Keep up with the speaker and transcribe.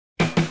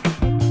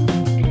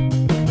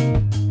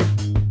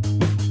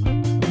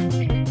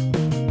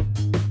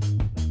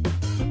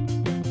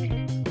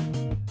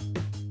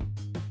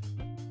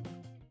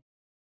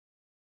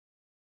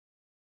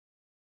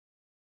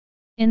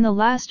In the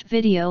last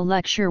video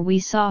lecture we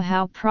saw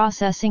how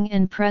processing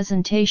and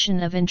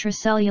presentation of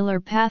intracellular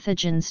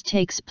pathogens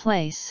takes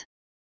place.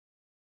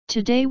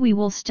 Today we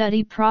will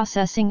study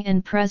processing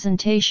and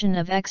presentation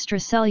of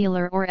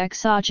extracellular or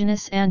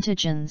exogenous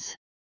antigens.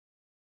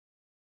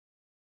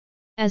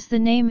 As the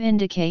name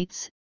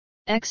indicates,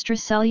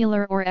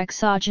 extracellular or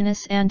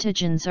exogenous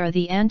antigens are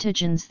the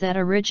antigens that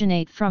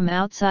originate from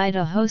outside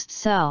a host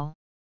cell.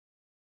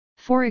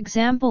 For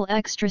example,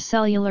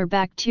 extracellular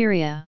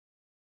bacteria.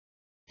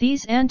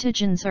 These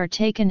antigens are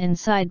taken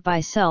inside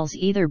by cells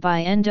either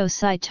by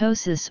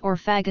endocytosis or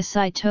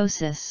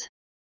phagocytosis.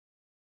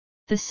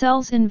 The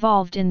cells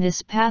involved in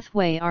this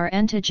pathway are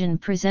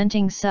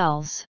antigen-presenting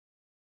cells.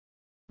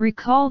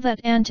 Recall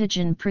that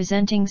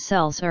antigen-presenting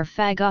cells are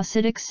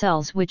phagocytic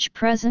cells which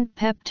present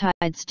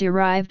peptides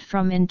derived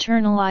from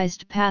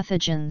internalized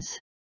pathogens.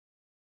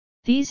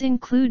 These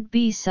include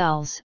B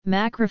cells,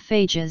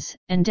 macrophages,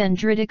 and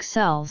dendritic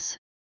cells.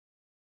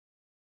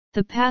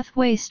 The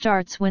pathway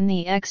starts when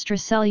the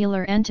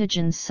extracellular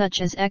antigens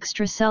such as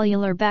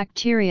extracellular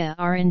bacteria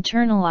are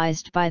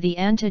internalized by the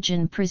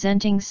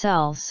antigen-presenting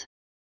cells.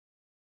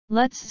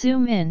 Let's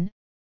zoom in,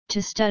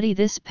 to study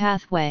this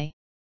pathway.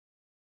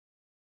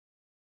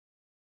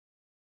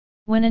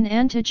 When an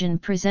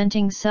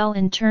antigen-presenting cell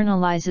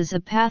internalizes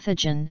a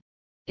pathogen,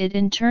 it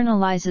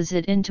internalizes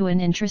it into an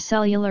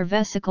intracellular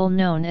vesicle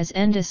known as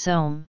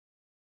endosome.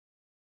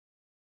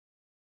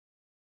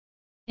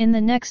 In the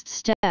next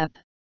step,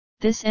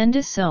 this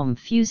endosome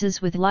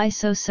fuses with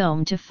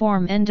lysosome to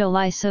form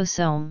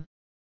endolysosome.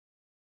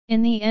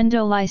 In the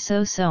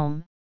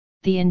endolysosome,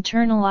 the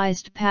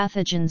internalized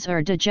pathogens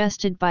are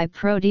digested by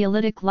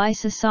proteolytic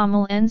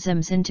lysosomal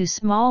enzymes into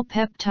small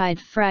peptide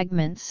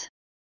fragments.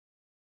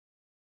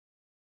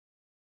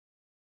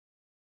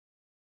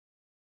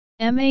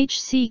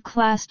 MHC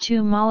class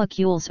II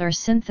molecules are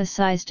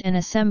synthesized and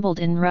assembled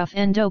in rough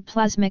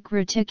endoplasmic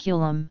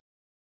reticulum.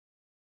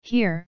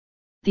 Here,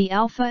 the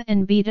alpha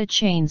and beta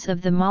chains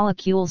of the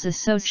molecules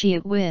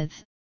associate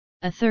with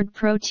a third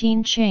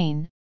protein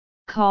chain,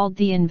 called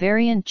the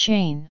invariant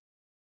chain.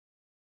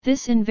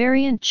 This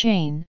invariant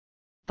chain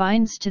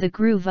binds to the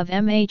groove of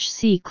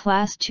MHC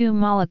class II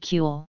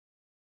molecule.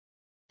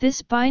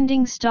 This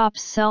binding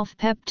stops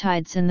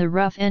self-peptides in the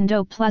rough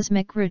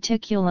endoplasmic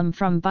reticulum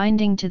from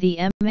binding to the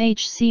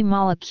MHC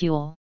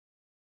molecule.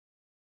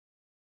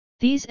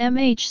 These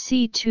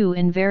MHC II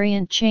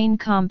invariant chain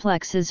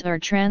complexes are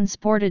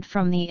transported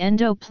from the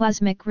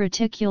endoplasmic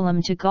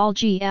reticulum to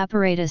Golgi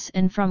apparatus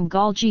and from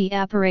Golgi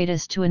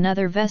apparatus to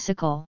another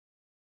vesicle.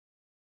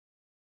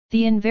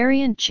 The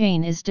invariant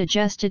chain is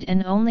digested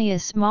and only a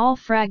small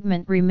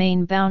fragment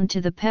remain bound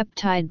to the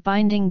peptide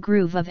binding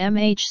groove of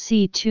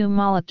MHC II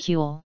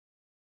molecule.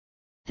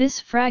 This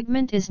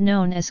fragment is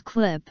known as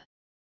CLIP.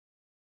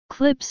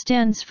 CLIP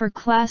stands for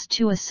class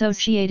II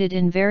associated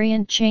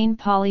invariant chain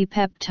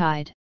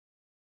polypeptide.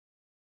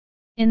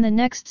 In the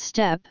next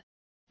step,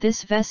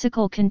 this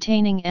vesicle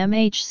containing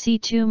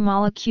MHC II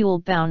molecule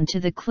bound to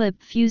the CLIP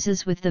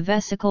fuses with the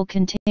vesicle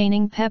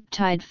containing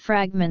peptide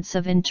fragments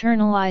of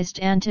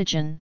internalized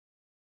antigen.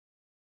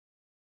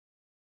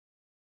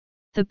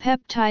 The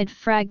peptide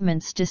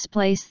fragments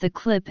displace the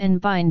CLIP and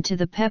bind to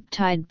the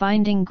peptide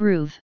binding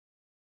groove.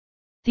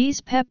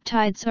 These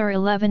peptides are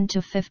 11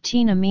 to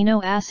 15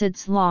 amino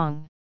acids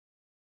long.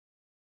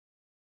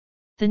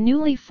 The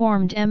newly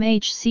formed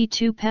MHC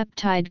II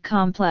peptide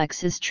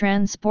complex is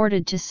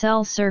transported to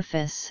cell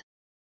surface.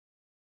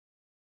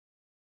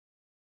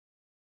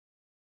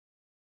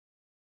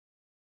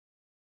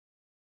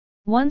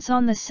 Once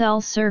on the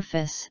cell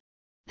surface,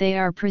 they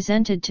are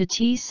presented to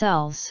T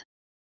cells.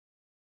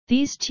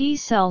 These T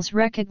cells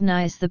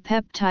recognize the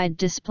peptide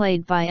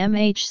displayed by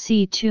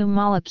MHC II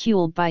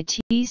molecule by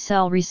T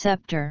cell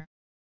receptor.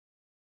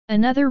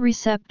 Another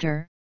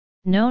receptor,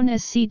 known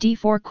as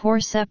CD4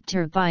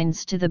 coreceptor,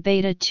 binds to the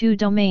beta-2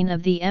 domain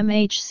of the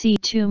MHC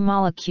II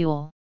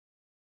molecule.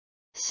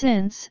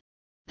 Since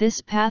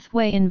this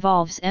pathway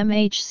involves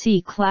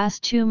MHC class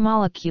II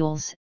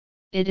molecules,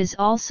 it is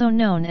also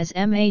known as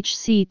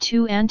MHC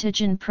II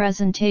antigen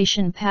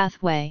presentation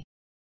pathway.